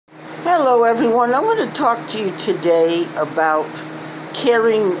Hello everyone, I'm going to talk to you today about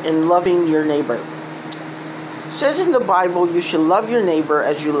caring and loving your neighbor. It says in the Bible you should love your neighbor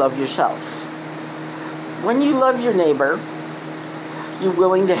as you love yourself. When you love your neighbor, you're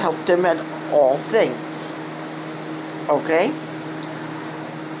willing to help them at all things. Okay?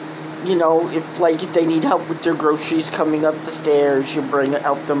 You know, if they need help with their groceries coming up the stairs, you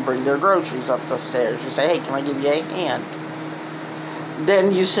help them bring their groceries up the stairs. You say, hey, can I give you a hand?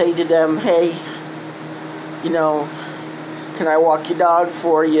 Then you say to them, hey, can I walk your dog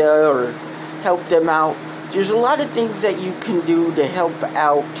for you, or help them out. There's a lot of things that you can do to help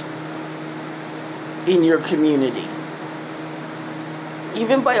out in your community.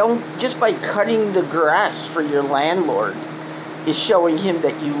 Even just by cutting the grass for your landlord is showing him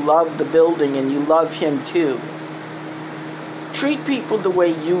that you love the building and you love him too. Treat people the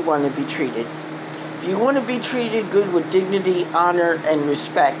way you want to be treated. If you want to be treated good with dignity, honor, and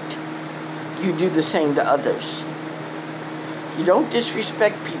respect, you do the same to others. You don't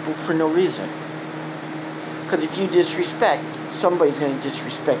disrespect people for no reason. Because if you disrespect, somebody's going to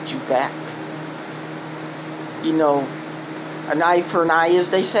disrespect you back. You know, an eye for an eye, as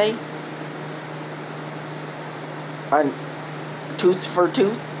they say. A tooth for a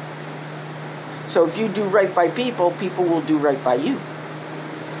tooth. So if you do right by people, people will do right by you.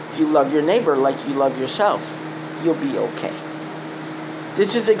 If you love your neighbor like you love yourself, you'll be okay.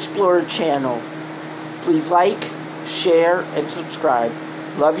 This is Explorer Channel. Please like, share, and subscribe.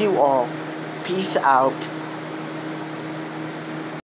 Love you all. Peace out.